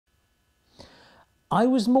I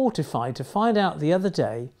was mortified to find out the other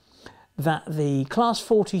day that the Class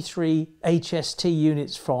 43 HST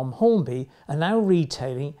units from Hornby are now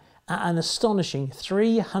retailing at an astonishing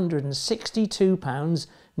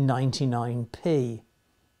 £362.99p.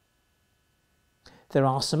 There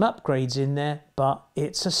are some upgrades in there, but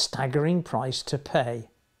it's a staggering price to pay.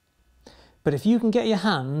 But if you can get your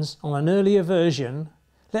hands on an earlier version,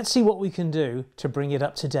 let's see what we can do to bring it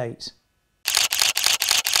up to date.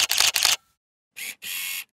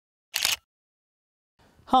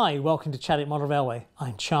 Hi, welcome to Chadwick Model Railway.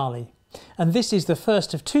 I'm Charlie, and this is the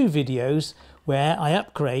first of two videos where I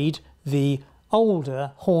upgrade the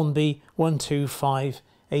older Hornby 125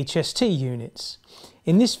 HST units.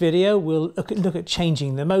 In this video we'll look at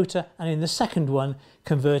changing the motor, and in the second one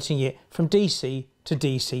converting it from DC to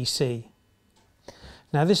DCC.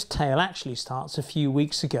 Now this tale actually starts a few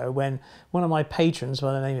weeks ago when one of my patrons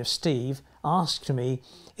by the name of Steve asked me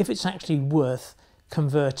if it's actually worth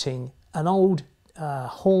converting an old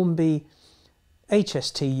Hornby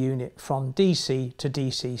HST unit from DC to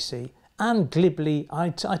DCC, and glibly I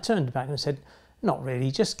turned back and said, not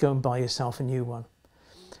really, just go and buy yourself a new one.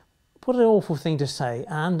 What an awful thing to say,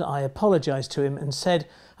 and I apologised to him and said,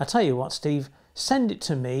 I tell you what Steve, send it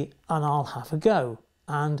to me and I'll have a go.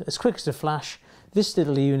 And as quick as a flash, this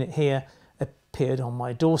little unit here appeared on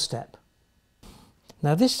my doorstep.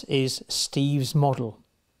 Now this is Steve's model.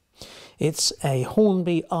 It's a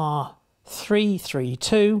Hornby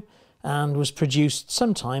R332 and was produced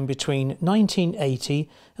sometime between 1980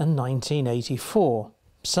 and 1984.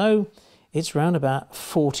 So it's round about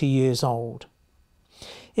 40 years old.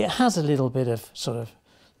 It has a little bit of sort of,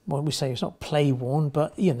 what we say, it's not play worn,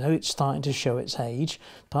 but you know, it's starting to show its age.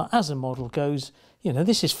 But as a model goes, you know,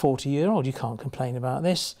 this is 40-year-old, you can't complain about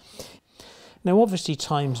this. Now obviously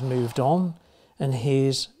time's moved on, and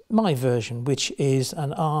here's my version, which is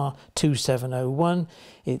an R2701.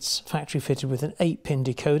 It's factory fitted with an 8-pin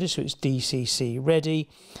decoder, so it's DCC ready,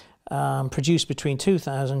 produced between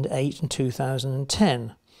 2008 and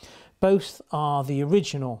 2010. Both are the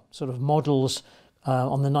original sort of models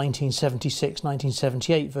on the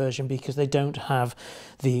 1976-1978 version, because they don't have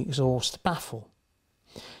the exhaust baffle.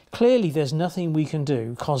 Clearly there's nothing we can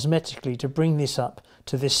do cosmetically to bring this up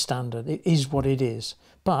to this standard. It is what it is.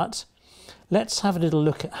 But let's have a little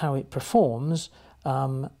look at how it performs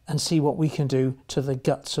and see what we can do to the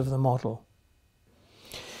guts of the model.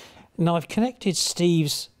 Now I've connected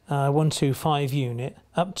Steve's 125 unit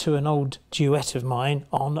up to an old duet of mine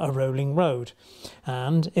on a rolling road,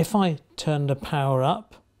 and if I turn the power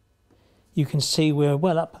up, you can see we're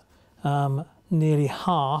well up, nearly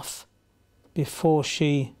half before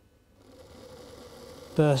she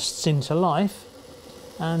bursts into life.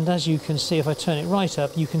 And as you can see, if I turn it right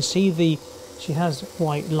up, you can see she has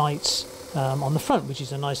white lights on the front, which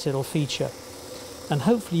is a nice little feature. And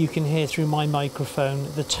hopefully you can hear through my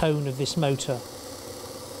microphone the tone of this motor.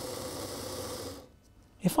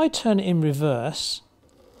 If I turn it in reverse,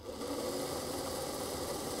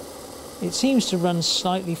 it seems to run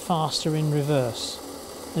slightly faster in reverse.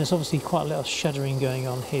 And there's obviously quite a lot of shuddering going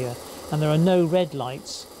on here. And there are no red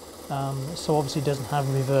lights, so obviously it doesn't have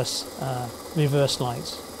reverse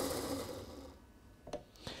lights.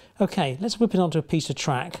 Okay, let's whip it onto a piece of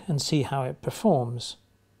track and see how it performs.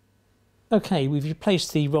 Okay, we've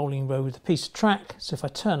replaced the rolling road with a piece of track, so if I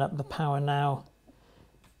turn up the power now,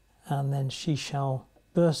 and then she shall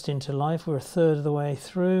burst into life. We're a third of the way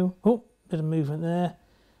through. Oh, bit of movement there.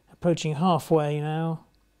 Approaching halfway now,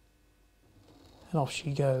 and off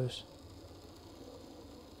she goes.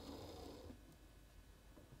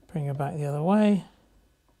 Bring her back the other way.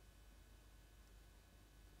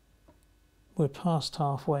 We're past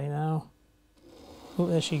halfway now. Oh,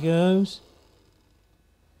 there she goes.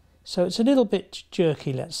 So it's a little bit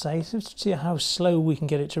jerky, let's say. So let's see how slow we can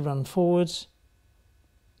get it to run forwards.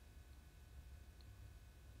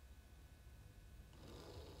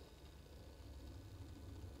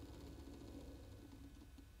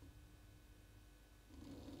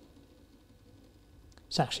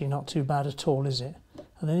 It's actually not too bad at all, is it?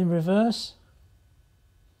 And then in reverse.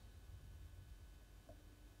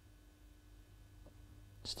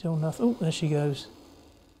 Still nothing. Oh, there she goes.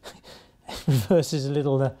 Reverse is a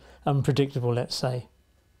little unpredictable, let's say.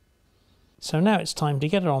 So now it's time to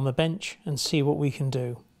get her on the bench and see what we can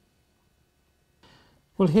do.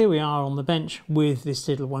 Well, here we are on the bench with this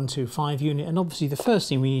little 125 unit, and obviously the first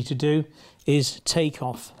thing we need to do is take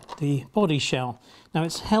off the body shell. Now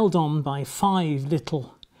it's held on by 5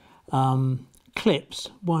 little clips,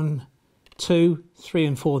 1, 2, 3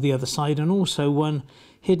 and 4 the other side, and also one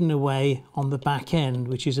hidden away on the back end,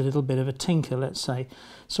 which is a little bit of a tinker, let's say.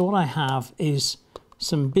 So what I have is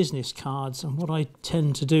some business cards, and what I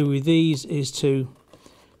tend to do with these is to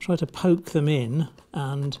try to poke them in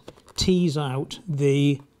and tease out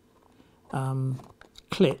the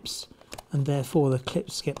clips, and therefore the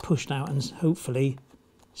clips get pushed out and hopefully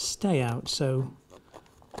stay out. So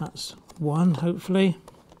that's one, hopefully.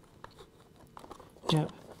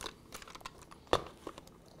 Yep.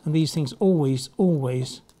 And these things always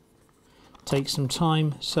take some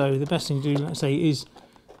time, so the best thing to do, let's say, is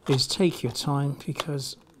take your time,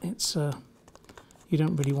 because it's you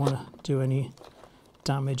don't really want to do any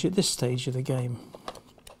damage at this stage of the game.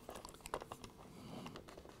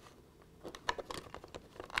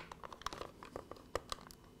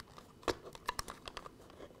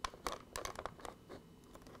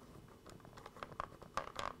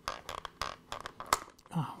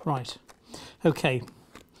 Right, okay,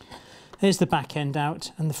 there's the back end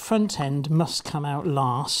out, and the front end must come out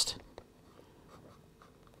last,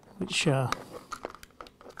 which there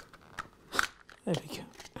we go.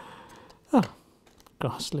 Oh,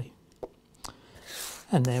 ghastly.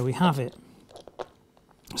 And there we have it.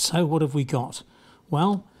 So what have we got?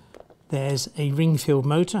 Well, there's a Ringfield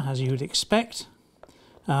motor, as you would expect.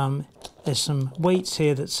 There's some weights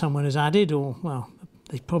here that someone has added, or, well,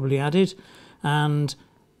 they probably added, and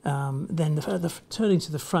then turning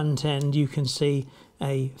to the front end, you can see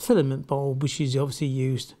a filament bulb, which is obviously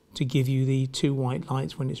used to give you the two white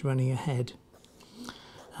lights when it's running ahead.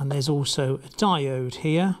 And there's also a diode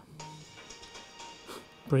here,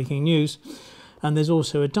 breaking news, and there's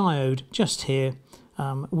also a diode just here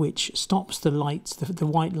which stops the lights, the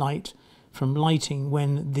white light, from lighting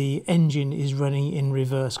when the engine is running in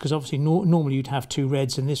reverse, because obviously normally you'd have two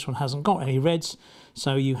reds, and this one hasn't got any reds,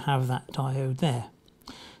 so you have that diode there.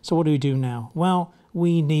 So what do we do now? Well,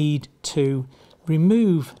 we need to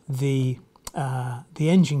remove the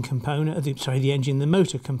engine component, the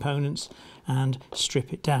motor components, and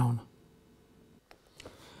strip it down.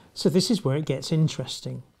 So this is where it gets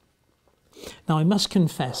interesting. Now, I must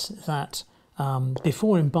confess that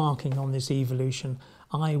before embarking on this evolution,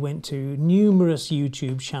 I went to numerous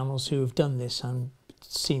YouTube channels who have done this and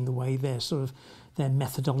seen the way their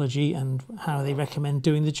methodology and how they recommend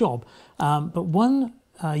doing the job. But one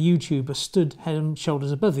YouTuber stood head and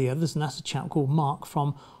shoulders above the others, and that's a chap called Mark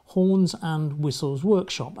from Horns and Whistles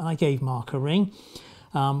Workshop. And I gave Mark a ring.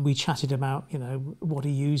 We chatted about, you know, what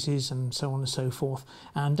he uses and so on and so forth.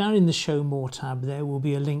 And down in the Show More tab, there will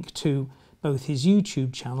be a link to both his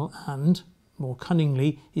YouTube channel and, more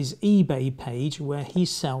cunningly, his eBay page, where he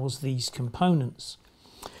sells these components.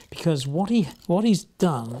 Because what he's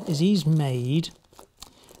done is he's made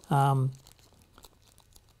a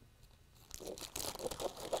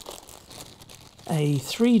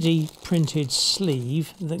 3D printed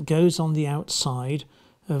sleeve that goes on the outside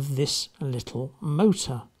of this little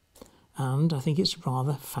motor, and I think it's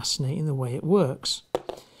rather fascinating the way it works.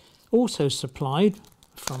 Also supplied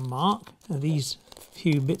from Mark are these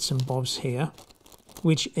few bits and bobs here,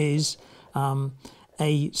 which is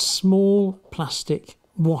a small plastic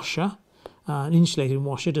washer, an insulated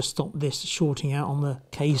washer to stop this shorting out on the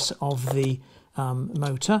case of the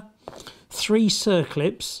motor, 3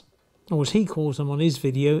 circlips, or as he calls them on his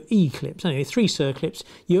video, E-clips. Anyway, 3 circlips.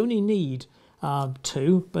 You only need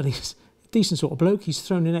 2, but he's a decent sort of bloke. He's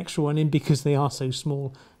thrown an extra one in because they are so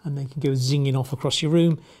small and they can go zinging off across your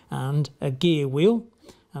room, and a gear wheel,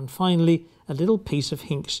 and finally a little piece of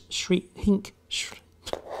heat shrink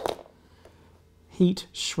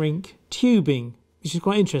tubing, which is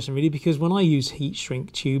quite interesting really, because when I use heat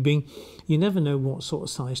shrink tubing, you never know what sort of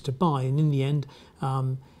size to buy, and in the end,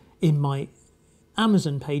 in my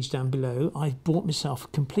Amazon page down below, I've bought myself a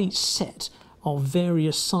complete set of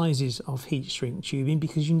various sizes of heat shrink tubing,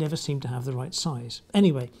 because you never seem to have the right size.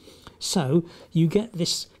 Anyway, so you get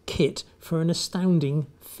this kit for an astounding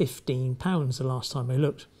 £15 the last time I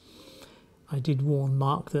looked. I did warn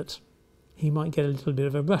Mark that he might get a little bit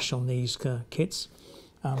of a rush on these kits,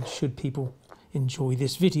 should people enjoy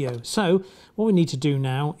this video. So what we need to do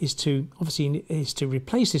now is to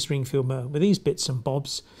replace this Ringfield motor with these bits and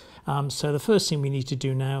bobs. So the first thing we need to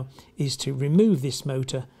do now is to remove this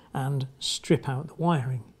motor and strip out the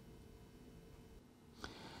wiring.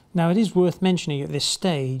 Now, it is worth mentioning at this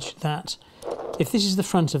stage that if this is the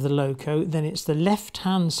front of the Loco, then it's the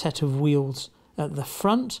left-hand set of wheels at the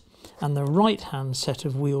front and the right-hand set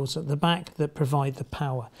of wheels at the back that provide the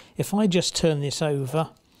power. If I just turn this over,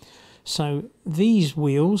 so these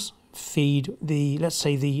wheels feed the, let's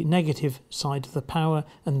say, the negative side of the power,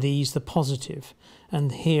 and these the positive.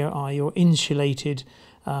 And here are your insulated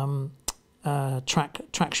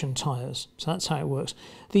traction tyres. So that's how it works.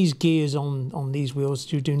 These gears on these wheels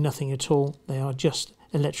do nothing at all. They are just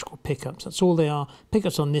electrical pickups. That's all they are,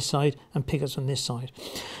 pickups on this side and pickups on this side.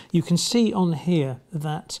 You can see on here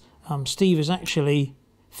that Steve has actually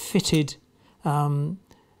fitted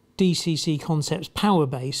DCC Concepts power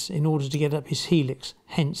base in order to get up his helix,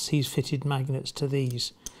 hence he's fitted magnets to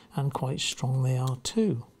these, and quite strong they are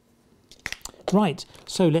too. Right,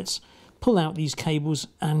 so let's pull out these cables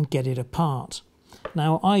and get it apart.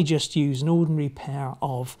 Now I just use an ordinary pair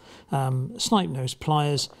of snipe nose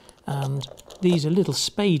pliers, and these are little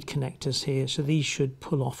spade connectors here, so these should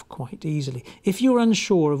pull off quite easily. If you're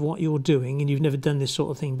unsure of what you're doing and you've never done this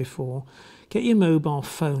sort of thing before, get your mobile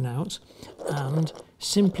phone out and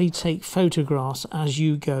simply take photographs as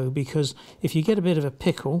you go, because if you get a bit of a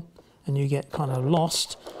pickle and you get kind of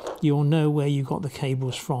lost, you'll know where you got the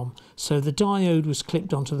cables from. So the diode was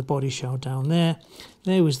clipped onto the body shell down there.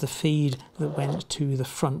 There was the feed that went to the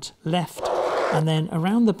front left, and then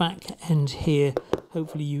around the back end here,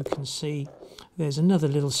 hopefully you can see there's another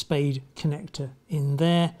little spade connector in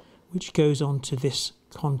there which goes on to this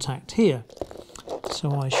contact here.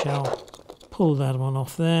 So I shall pull that one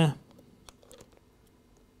off there,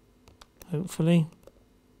 hopefully.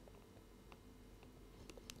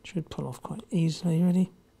 Should pull off quite easily.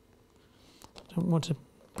 Ready? Don't want to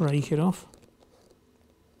break it off.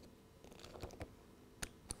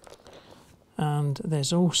 And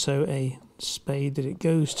there's also a spade that it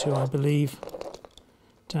goes to, I believe,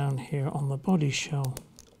 down here on the body shell.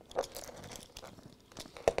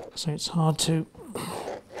 So it's hard to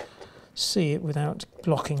see it without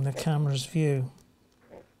blocking the camera's view.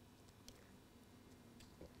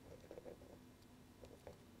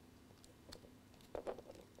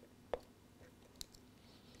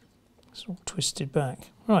 It's all twisted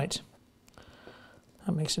back. Right.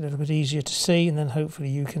 That makes it a little bit easier to see, and then hopefully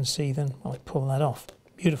you can see then I pull that off.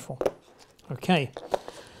 Beautiful. Okay,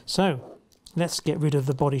 so let's get rid of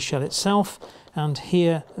the body shell itself, and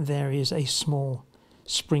here there is a small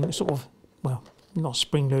spring, sort of, well, not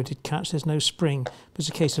spring-loaded catch, there's no spring, but it's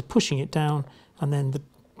a case of pushing it down, and then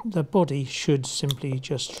the body should simply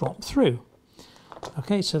just drop through.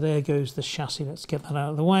 Okay, so there goes the chassis. Let's get that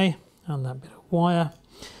out of the way, and that bit of wire,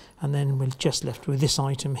 and then we're just left with this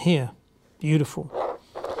item here. Beautiful.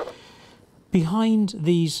 Behind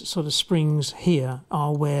these sort of springs here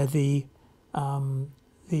are where the carbon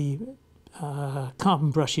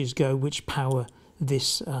brushes go, which power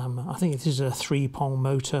this. I think this is a 3-pole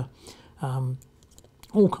motor.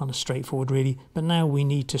 All kind of straightforward really, but now we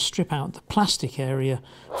need to strip out the plastic area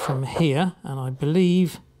from here, and I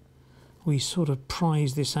believe we sort of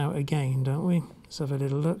prise this out again, don't we? Let's have a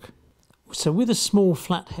little look. So with a small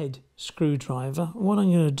flathead screwdriver, what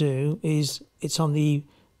I'm going to do is, it's on the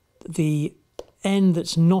end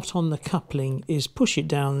that's not on the coupling, is push it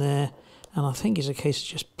down there, and I think it's a case of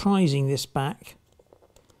just prising this back,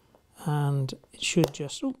 and it should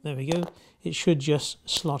just, oh, there we go, it should just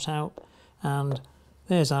slot out, and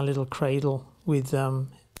there's our little cradle with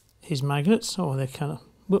his magnets. Oh, they're kind of,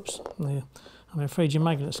 whoops, I'm afraid your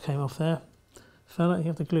magnets came off there, fella. You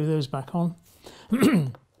have to glue those back on.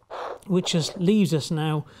 Which just leaves us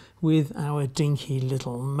now with our dinky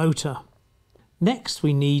little motor. Next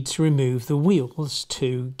we need to remove the wheels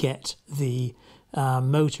to get the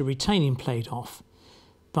motor retaining plate off.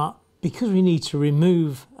 But because we need to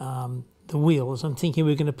remove the wheels, I'm thinking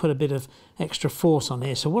we're going to put a bit of extra force on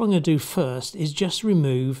here. So what I'm going to do first is just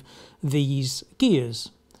remove these gears,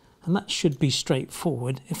 and that should be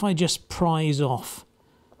straightforward. If I just prise off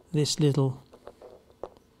this little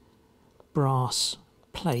brass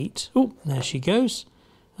plate, oh, there she goes,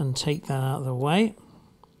 and take that out of the way.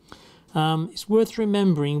 It's worth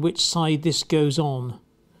remembering which side this goes on.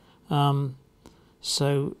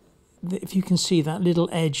 So if you can see that little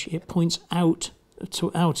edge, it points out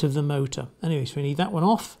of the motor. Anyway, so we need that one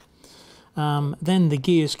off. Then the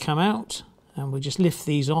gears come out, and we just lift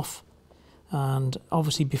these off, and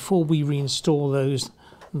obviously before we reinstall those,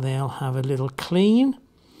 they'll have a little clean.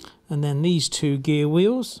 And then these two gear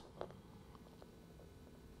wheels.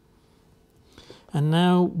 And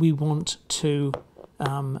now we want to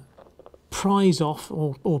prise off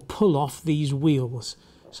or pull off these wheels.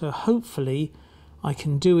 So hopefully I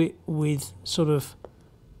can do it with sort of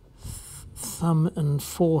thumb and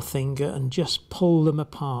forefinger and just pull them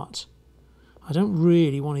apart. I don't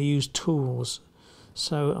really want to use tools.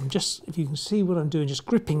 So I'm just, if you can see what I'm doing, just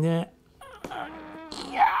gripping there.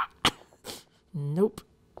 Nope.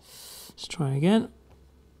 Let's try again.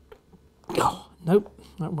 Oh, nope,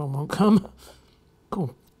 that one won't come.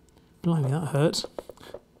 God, blimey, that hurt.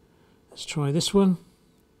 Let's try this one.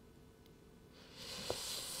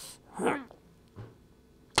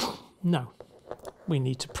 No, we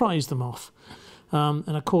need to prise them off. And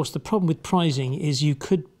of course the problem with prizing is you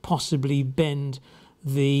could possibly bend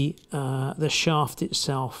the shaft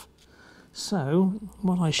itself. So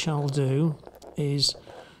what I shall do is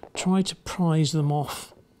try to prize them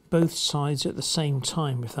off both sides at the same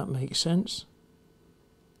time, if that makes sense.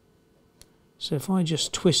 So if I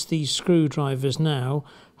just twist these screwdrivers now,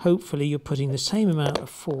 hopefully you're putting the same amount of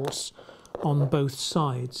force on both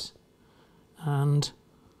sides. And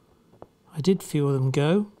I did feel them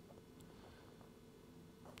go,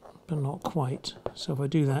 but not quite. So if I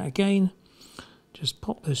do that again, just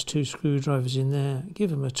pop those two screwdrivers in there, give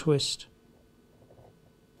them a twist,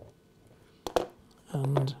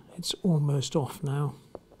 and it's almost off now.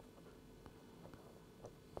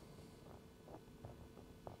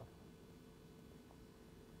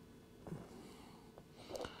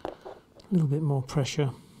 A little bit more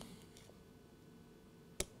pressure.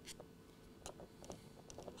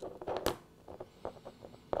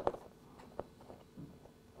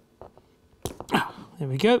 There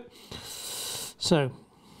we go. So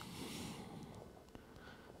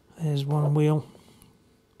there's one wheel.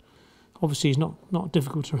 Obviously it's not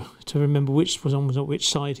difficult to remember which was on which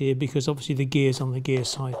side here, because obviously the gear's on the gear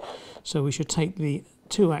side. So we should take the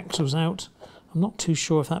two axles out. I'm not too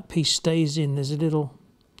sure if that piece stays in. There's a little,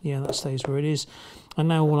 yeah, that stays where it is. And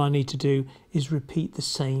now all I need to do is repeat the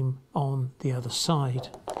same on the other side.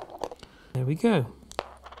 There we go.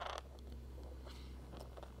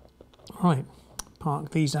 Right,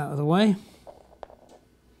 park these out of the way.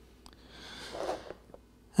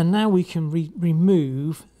 And now we can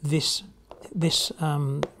remove this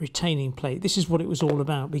retaining plate. This is what it was all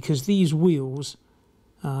about, because these wheels,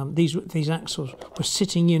 these axles were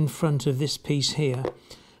sitting in front of this piece here,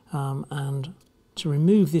 and to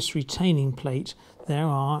remove this retaining plate there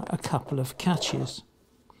are a couple of catches,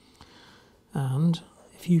 and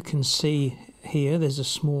if you can see here there's a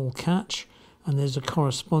small catch and there's a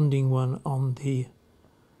corresponding one on the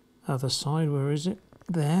other side. Where is it?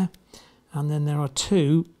 There. And then there are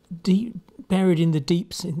two deep, buried in the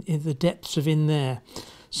deeps, in the depths of in there.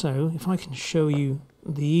 So if I can show you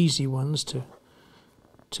the easy ones to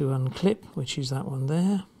unclip, which is that one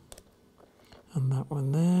there and that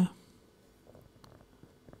one there.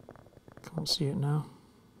 Can't see it now.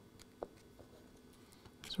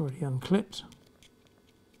 It's already unclipped.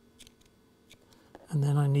 And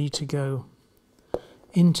then I need to go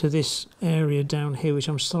into this area down here, which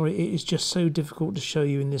I'm sorry, it is just so difficult to show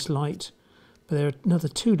you in this light. But there are another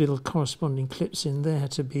two little corresponding clips in there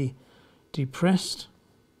to be depressed.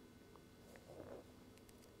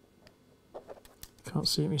 Can't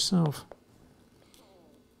see it myself.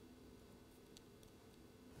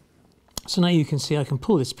 So now you can see I can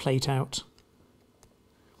pull this plate out,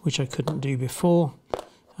 which I couldn't do before,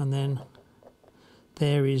 and then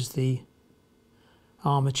there is the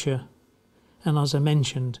armature. And as I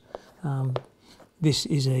mentioned, this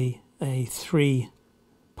is a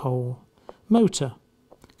 3-pole motor,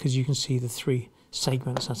 because you can see the 3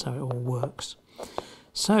 segments. That's how it all works.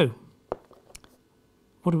 So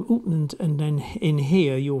and then in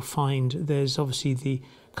here you'll find there's obviously the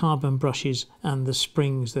carbon brushes and the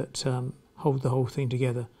springs that hold the whole thing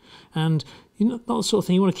together. And you know, that sort of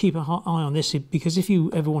thing, you want to keep an eye on this, because if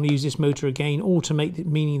you ever want to use this motor again, or to make it,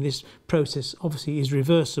 meaning this process obviously is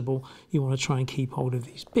reversible, you want to try and keep hold of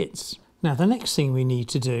these bits. Now the next thing we need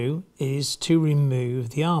to do is to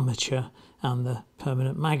remove the armature and the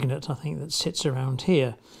permanent magnet, I think, that sits around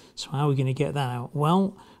here. So how are we going to get that out?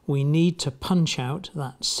 Well, we need to punch out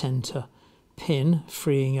that centre pin,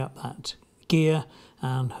 freeing up that gear,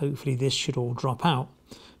 and hopefully this should all drop out.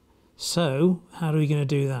 So how are we going to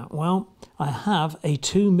do that? Well, I have a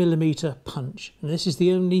 2mm punch, and this is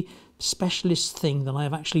the only specialist thing that I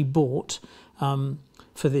have actually bought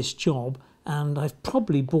for this job, and I've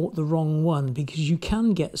probably bought the wrong one, because you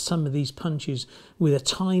can get some of these punches with a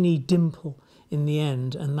tiny dimple in the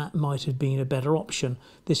end, and that might have been a better option.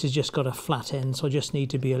 This has just got a flat end, so I just need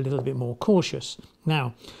to be a little bit more cautious.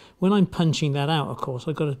 Now, when I'm punching that out, of course,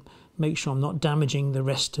 I've got to make sure I'm not damaging the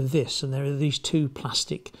rest of this, and there are these 2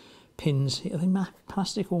 plastic pins here. Are they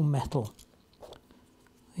plastic or metal?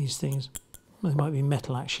 These things, they might be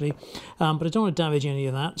metal actually, but I don't want to damage any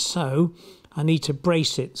of that, so I need to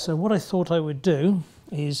brace it. So what I thought I would do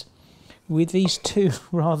is, with these 2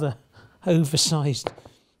 rather oversized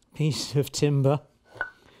pieces of timber,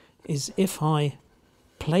 is if I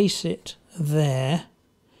place it there,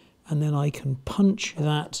 and then I can punch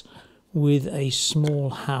that with a small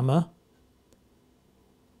hammer,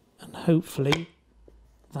 and hopefully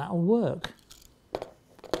that'll work.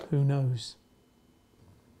 Who knows?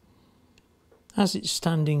 As it's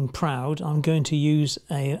standing proud, I'm going to use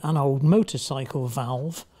an old motorcycle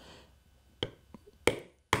valve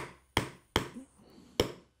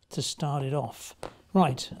to start it off.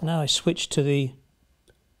 Right, now I switch to the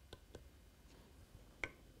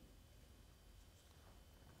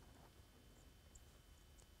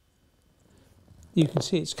you can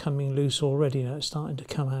see it's coming loose already now, it's starting to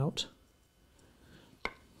come out.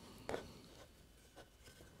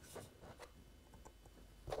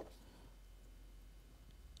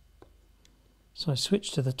 So I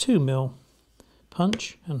switch to the 2mm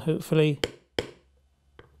punch and hopefully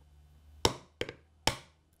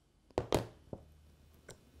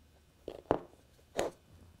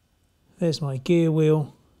there's my gear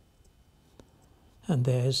wheel and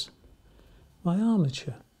there's my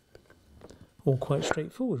armature. All quite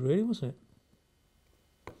straightforward really, wasn't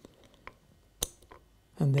it?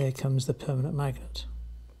 And there comes the permanent magnet.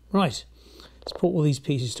 Right, let's put all these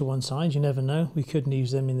pieces to one side, you never know, we could use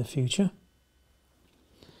them in the future.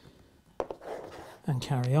 And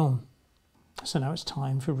carry on. So now it's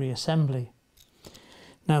time for reassembly.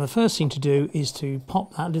 Now the first thing to do is to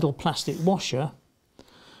pop that little plastic washer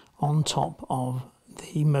on top of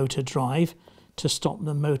the motor drive to stop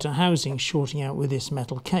the motor housing shorting out with this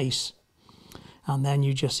metal case. And then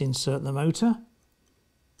you just insert the motor.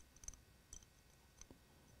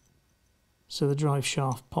 So the drive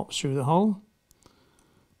shaft pops through the hole.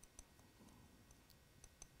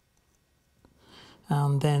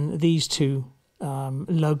 And then these two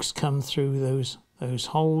lugs come through those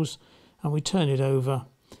holes, and we turn it over,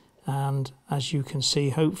 and as you can see,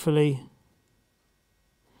 hopefully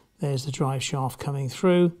there's the drive shaft coming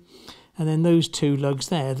through, and then those two lugs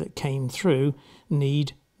there that came through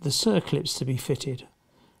need the circlips to be fitted.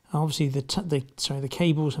 Obviously the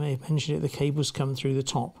cables, I may have mentioned it, the cables come through the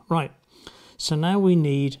top. Right, so now we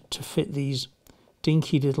need to fit these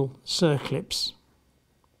dinky little circlips.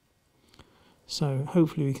 So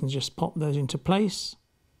hopefully we can just pop those into place.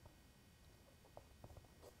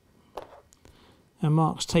 And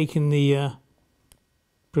Mark's taken the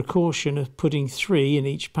precaution of putting 3 in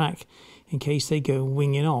each pack in case they go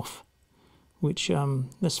winging off, which,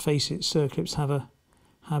 let's face it, circlips have a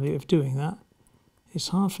habit of doing that. It's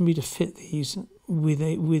hard for me to fit these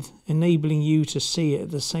with enabling you to see it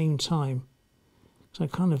at the same time. So I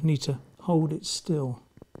kind of need to hold it still.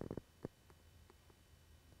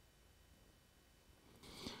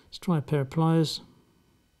 Let's try a pair of pliers.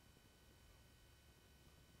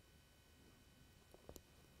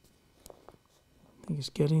 I think it's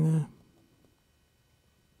getting there.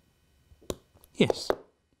 Yes,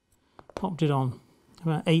 popped it on.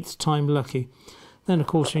 About 8th time lucky. Then of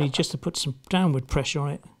course we need just to put some downward pressure on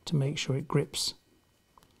it to make sure it grips.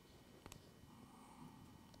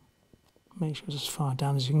 Make sure it's as far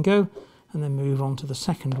down as you can go, and then move on to the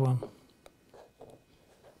second one.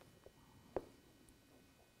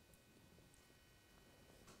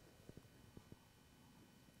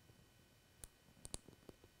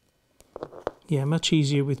 Yeah, much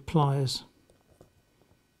easier with pliers.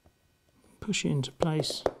 Push it into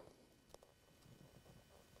place.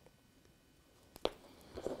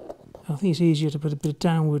 I think it's easier to put a bit of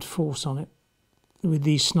downward force on it with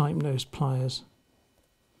these snipe nose pliers.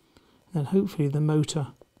 Then hopefully the motor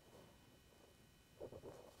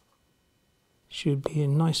should be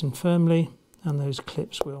in nice and firmly, and those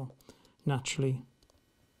clips will naturally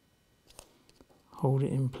hold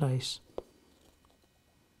it in place.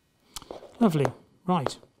 Lovely,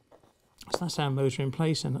 right, so that's our motor in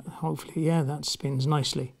place, and hopefully, yeah, that spins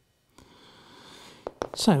nicely.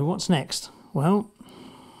 So what's next? Well,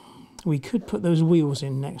 we could put those wheels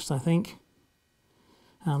in next, I think,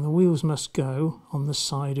 and the wheels must go on the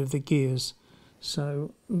side of the gears,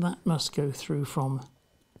 so that must go through from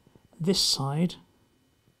this side,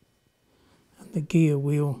 and the gear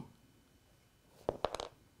wheel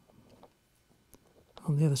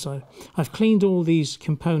on the other side. I've cleaned all these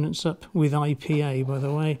components up with IPA, by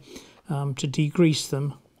the way, to degrease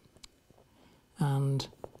them, and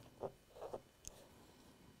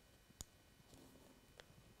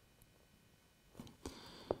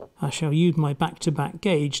I shall use my back-to-back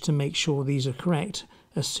gauge to make sure these are correct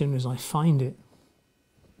as soon as I find it.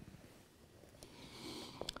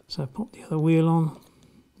 So pop the other wheel on.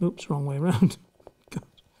 Oops, wrong way around.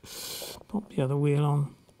 Pop the other wheel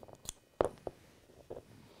on.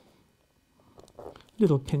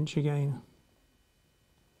 Little pinch again.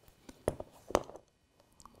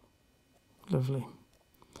 Lovely.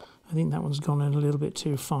 I think that one's gone in a little bit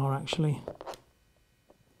too far actually.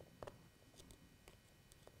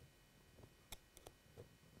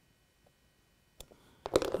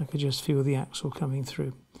 I could just feel the axle coming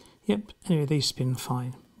through. Yep, anyway, they spin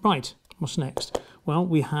fine. Right, what's next? Well,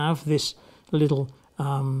 we have this little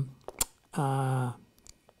cog,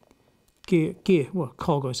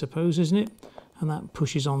 I suppose, isn't it? and that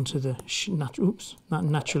pushes onto the that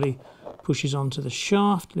naturally pushes onto the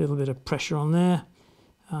shaft. A little bit of pressure on there,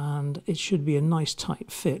 and it should be a nice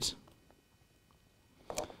tight fit.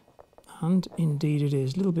 And indeed it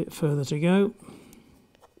is. A little bit further to go.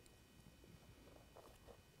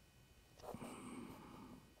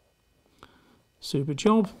 Super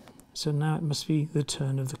job. So now it must be the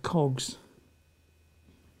turn of the cogs.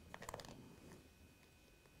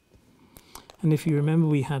 And if you remember,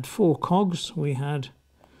 we had 4 cogs. We had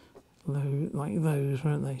like those,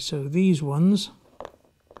 weren't they? So these ones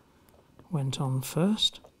went on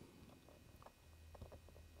first.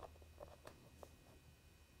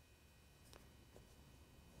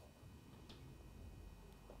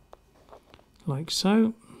 Like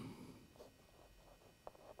so.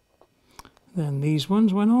 Then these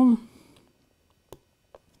ones went on.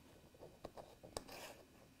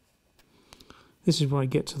 This is where I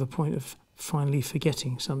get to the point of finally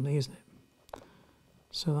forgetting something, isn't it?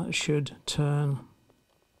 So that should turn,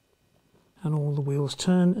 and all the wheels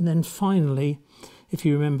turn, and then finally, if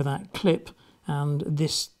you remember that clip, and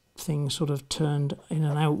this thing sort of turned in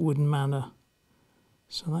an outward manner.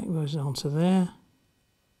 So that goes onto there.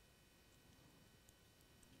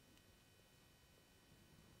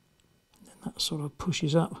 That sort of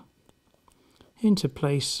pushes up into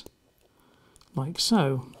place like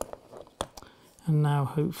so, and now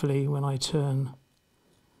hopefully when I turn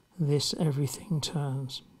this, everything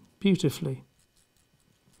turns beautifully.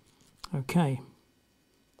 Okay,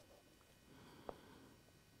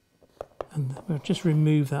 and we'll just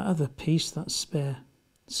remove that other piece, that spare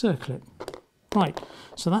circlet. Right,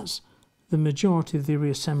 so that's the majority of the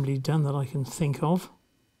reassembly done that I can think of.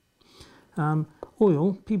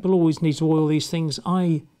 Oil, people always need to oil these things.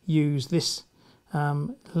 I use this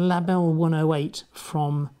Label 108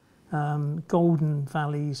 from Golden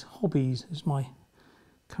Valley's Hobbies is my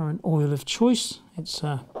current oil of choice. It's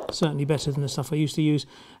certainly better than the stuff I used to use,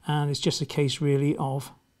 and it's just a case really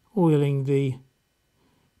of oiling the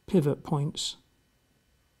pivot points.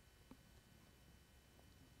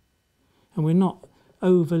 And we're not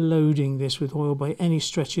overloading this with oil by any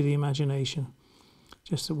stretch of the imagination.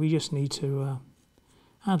 Just that we just need to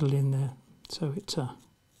addle in there so it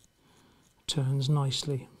turns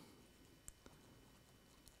nicely.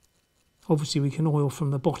 Obviously we can oil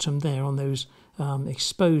from the bottom there on those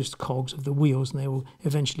exposed cogs of the wheels, and they will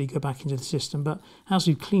eventually go back into the system, but as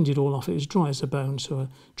we've cleaned it all off, it was dry as a bone, so a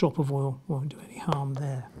drop of oil won't do any harm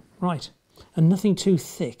there. Right, and nothing too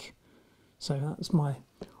thick. So that's my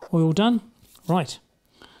oil done. Right,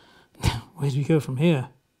 where do we go from here?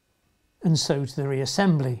 And so to the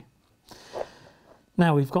reassembly.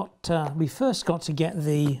 Now we first got to get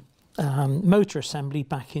the motor assembly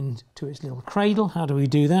back into its little cradle. How do we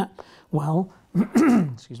do that? Well,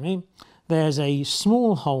 excuse me, there's a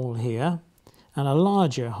small hole here and a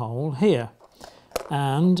larger hole here.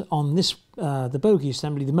 And on this, the bogie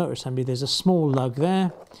assembly, the motor assembly, there's a small lug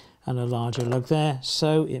there and a larger lug there.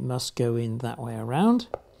 So it must go in that way around.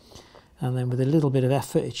 And then with a little bit of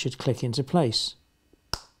effort, it should click into place.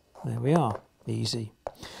 There we are, easy.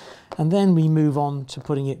 And then we move on to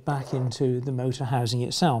putting it back into the motor housing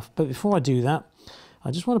itself. But before I do that,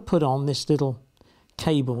 I just want to put on this little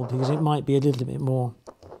cable because it might be a little bit more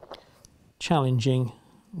challenging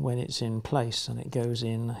when it's in place. And it goes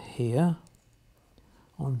in here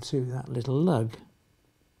onto that little lug.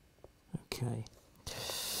 Okay.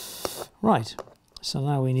 Right, so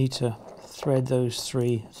now we need to thread those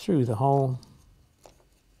 3 through the hole.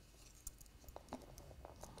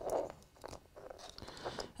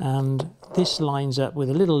 And this lines up with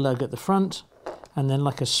a little lug at the front, and then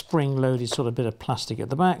like a spring-loaded sort of bit of plastic at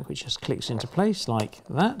the back, which just clicks into place like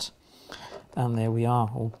that. And there we are,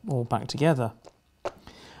 all back together.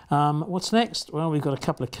 What's next? Well, we've got a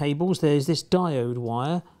couple of cables. There's this diode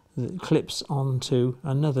wire that clips onto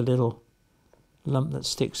another little lump that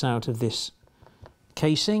sticks out of this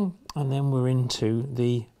casing, and then we're into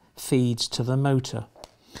the feeds to the motor.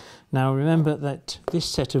 Now remember that this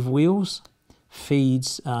set of wheels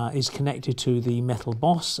feeds is connected to the metal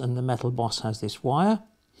boss, and the metal boss has this wire,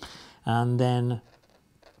 and then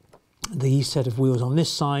the set of wheels on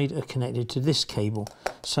this side are connected to this cable.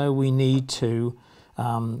 So we need to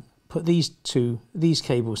put these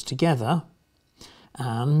cables together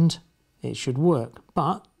and it should work.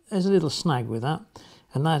 But there's a little snag with that,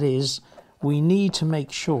 and that is we need to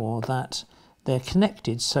make sure that they're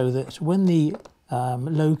connected so that when the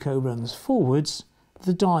Loco runs forwards,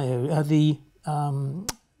 the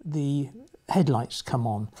headlights come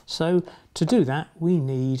on. So to do that, we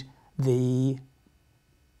need the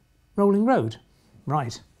rolling road.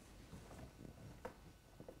 Right.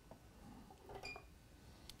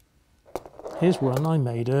 Here's one I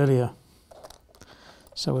made earlier.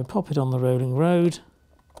 So we'll pop it on the rolling road.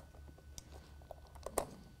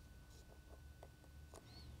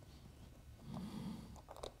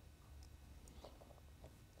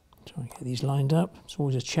 Try and get these lined up. It's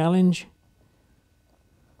always a challenge.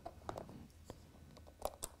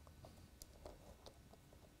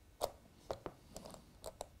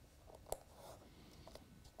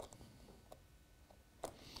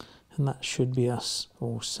 And that should be us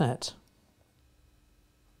all set.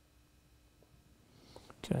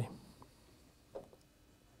 Okay.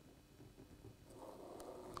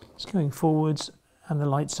 It's going forwards and the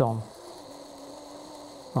light's on.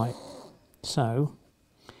 Right, so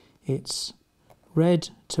it's red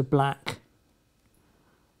to black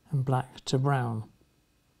and black to brown.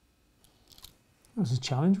 That was a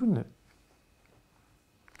challenge, wasn't it?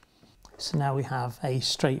 So now we have a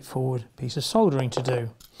straightforward piece of soldering to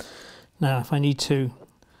do. Now if I need to,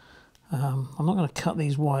 I'm not going to cut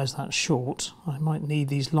these wires that short. I might need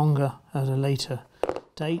these longer at a later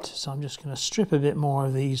date, so I'm just going to strip a bit more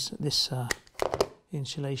of this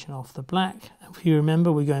insulation off the black. If you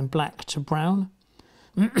remember, we're going black to brown.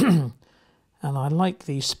 And I like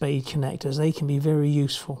these spade connectors, they can be very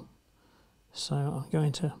useful. So I'm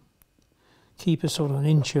going to keep a sort of an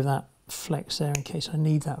inch of that flex there in case I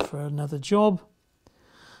need that for another job.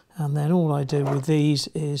 And then all I do with these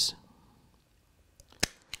is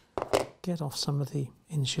get off some of the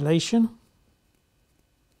insulation.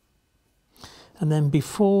 And then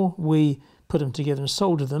before we put them together and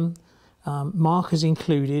solder them, Mark has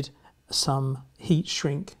included some heat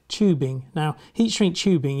shrink tubing. Now, heat shrink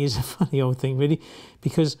tubing is a funny old thing really,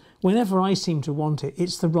 because whenever I seem to want it,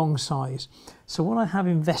 it's the wrong size. So what I have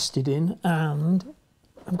invested in, and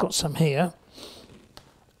I've got some here,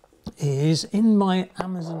 is in my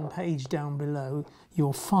Amazon page down below,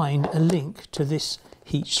 you'll find a link to this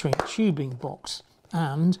heat shrink tubing box.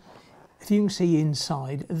 And if you can see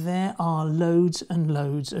inside, there are loads and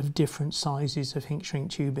loads of different sizes of heat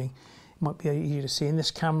shrink tubing. It might be easier to see in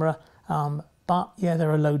this camera, but yeah,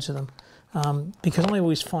 there are loads of them. Because I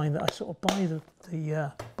always find that I sort of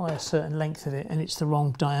buy a certain length of it and it's the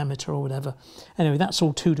wrong diameter or whatever. Anyway, that's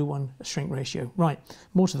all 2-to-1 shrink ratio. Right,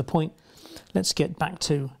 more to the point, let's get back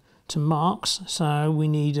to Mark's. So we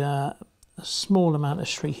need a small amount of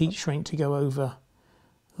heat shrink to go over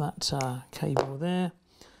that cable there.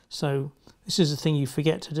 So this is the thing you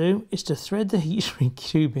forget to do, is to thread the heat shrink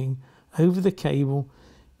tubing over the cable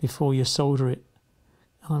before you solder it.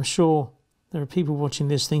 And I'm sure there are people watching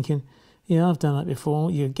this thinking, yeah, I've done that before.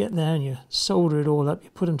 You get there and you solder it all up, you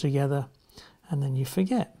put them together, and then you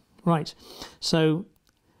forget. Right, so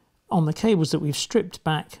on the cables that we've stripped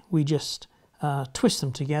back, we just twist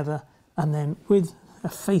them together, and then with a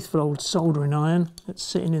faithful old soldering iron that's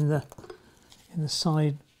sitting in the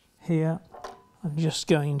side here, I'm just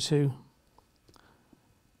going to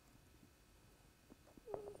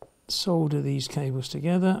solder these cables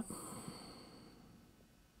together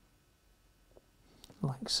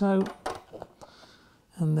like so,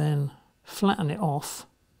 and then flatten it off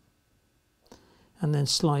and then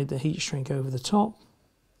slide the heat shrink over the top.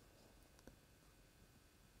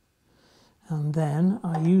 And then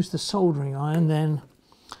I use the soldering iron then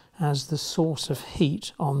as the source of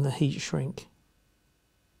heat on the heat shrink.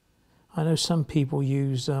 I know some people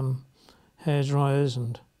use hair dryers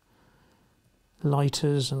and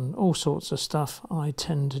lighters and all sorts of stuff. I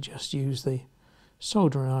tend to just use the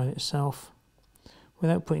soldering iron itself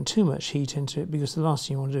without putting too much heat into it, because the last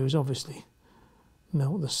thing you want to do is obviously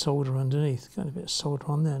melt the solder underneath. Got a bit of solder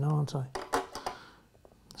on there now, aren't I?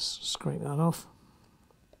 Let's scrape that off.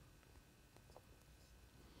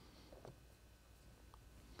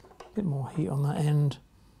 A bit more heat on that end.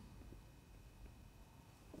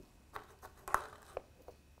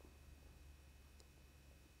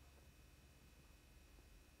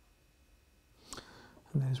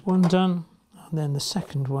 And there's one done, and then the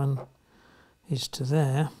second one is to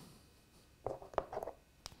there.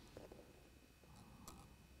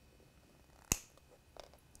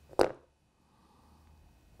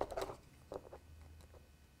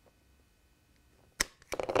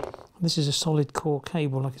 This is a solid core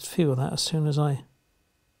cable. I could feel that as soon as I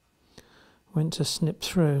went to snip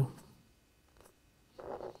through.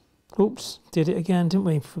 Oops, did it again, didn't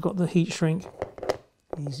we? Forgot the heat shrink.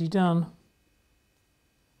 Easy done.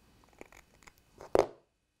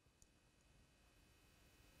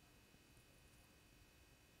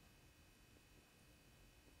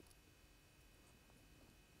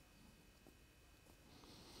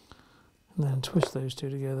 And then twist those two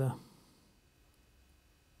together.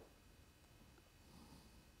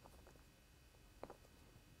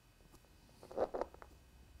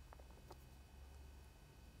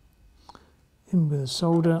 the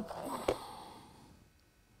solder.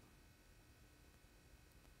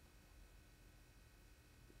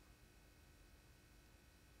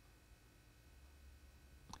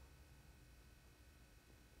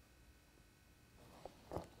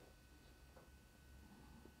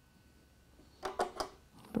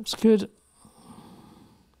 Looks good.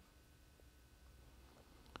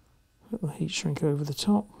 Put the heat shrink over the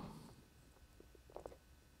top.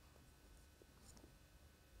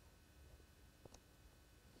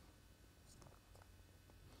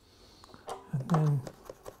 And then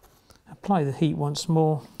apply the heat once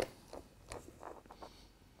more.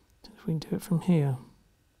 If we can do it from here.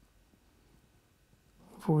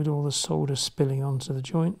 Avoid all the solder spilling onto the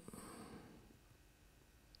joint.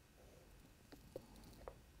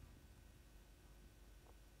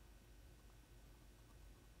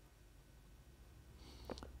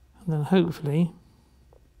 And then hopefully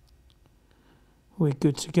we're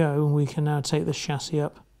good to go, and we can now take the chassis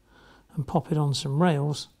up and pop it on some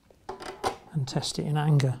rails and test it in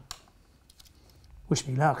anger. Wish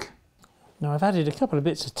me luck. Now I've added a couple of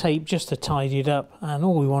bits of tape just to tidy it up, and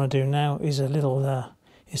all we want to do now is a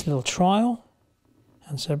little trial.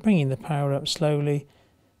 And so bringing the power up slowly,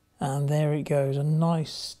 and there it goes, a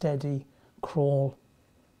nice steady crawl.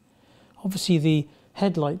 Obviously the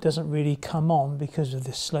headlight doesn't really come on because of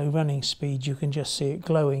this slow running speed. You can just see it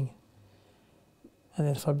glowing. And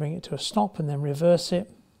then if I bring it to a stop and then reverse it,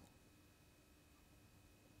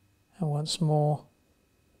 and once more,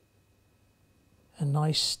 a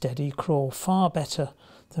nice steady crawl, far better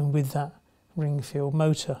than with that Ringfield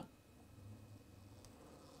motor.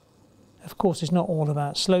 Of course, it's not all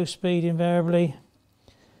about slow speed invariably,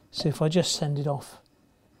 so if I just send it off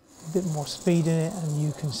a bit more speed in it, and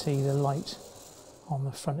you can see the light on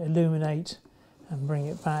the front illuminate, and bring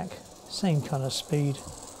it back, same kind of speed,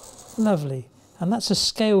 lovely. And that's a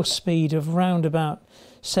scale speed of round about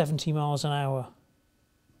 70 miles an hour.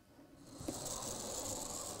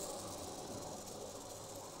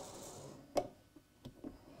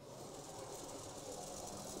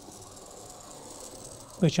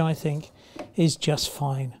 Which I think is just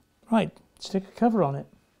fine. Right, stick a cover on it.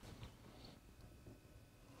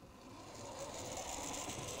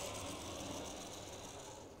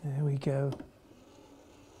 There we go.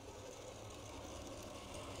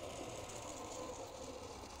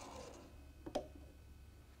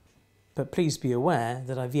 But please be aware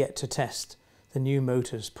that I've yet to test the new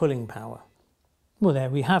motor's pulling power. Well, there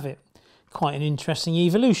we have it. Quite an interesting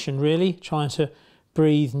evolution, really, trying to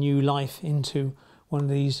breathe new life into one of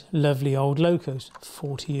these lovely old Locos.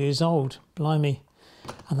 40 years old, blimey.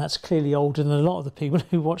 And that's clearly older than a lot of the people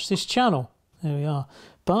who watch this channel. There we are.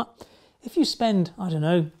 But if you spend, I don't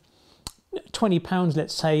know, £20,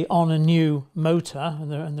 let's say, on a new motor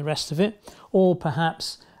and the rest of it, or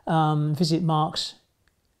perhaps visit Mark's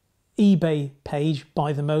eBay page,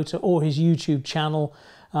 buy the motor, or his YouTube channel,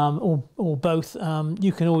 or both.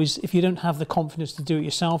 You can always, if you don't have the confidence to do it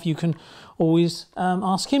yourself, you can always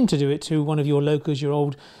ask him to do it to one of your Locos, your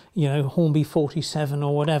old, you know, Hornby 47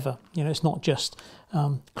 or whatever. You know, it's not just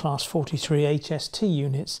Class 43 HST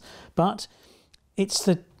units, but it's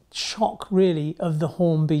the shock really of the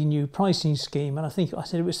Hornby new pricing scheme. And I think I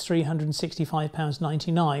said it was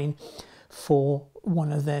 £365.99 for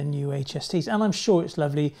one of their new HSTs, and I'm sure it's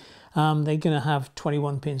lovely. They're going to have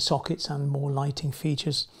 21-pin sockets and more lighting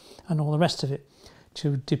features and all the rest of it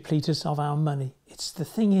to deplete us of our money. It's the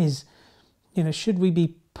thing is, you know, should we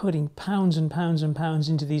be putting pounds and pounds and pounds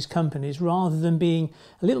into these companies rather than being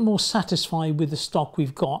a little more satisfied with the stock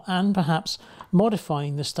we've got, and perhaps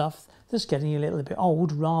modifying the stuff that's getting a little bit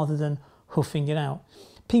old rather than hoofing it out?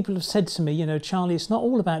 People have said to me, you know, Charlie, it's not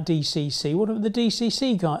all about DCC. What about the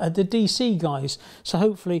DC guys? So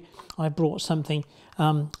hopefully I brought something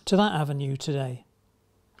to that avenue today.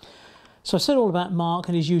 So I said all about Mark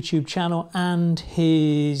and his YouTube channel and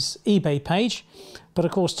his eBay page, but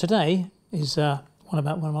of course today is one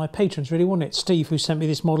of my patrons, really, wasn't it? Steve, who sent me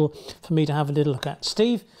this model for me to have a little look at.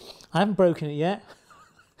 Steve, I haven't broken it yet.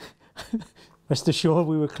 Rest assured,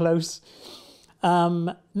 we were close.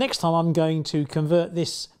 Next time I'm going to convert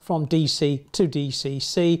this from DC to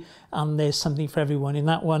DCC, and there's something for everyone in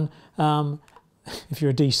that one, if you're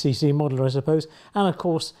a DCC modeler, I suppose. And of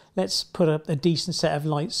course, let's put up a decent set of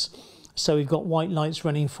lights. So we've got white lights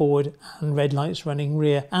running forward and red lights running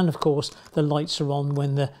rear, and of course the lights are on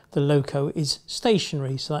when the Loco is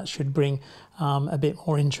stationary, so that should bring a bit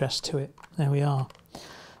more interest to it. There we are.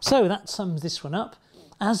 So that sums this one up.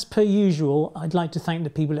 As per usual, I'd like to thank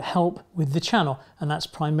the people that help with the channel, and that's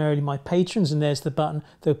primarily my patrons, and there's the button,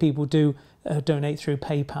 though people do donate through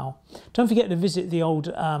PayPal. Don't forget to visit the old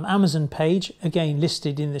Amazon page, again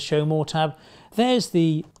listed in the Show More tab. There's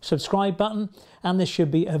the subscribe button, and there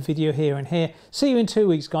should be a video here and here. See you in 2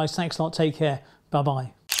 weeks, guys. Thanks a lot. Take care.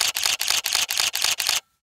 Bye-bye.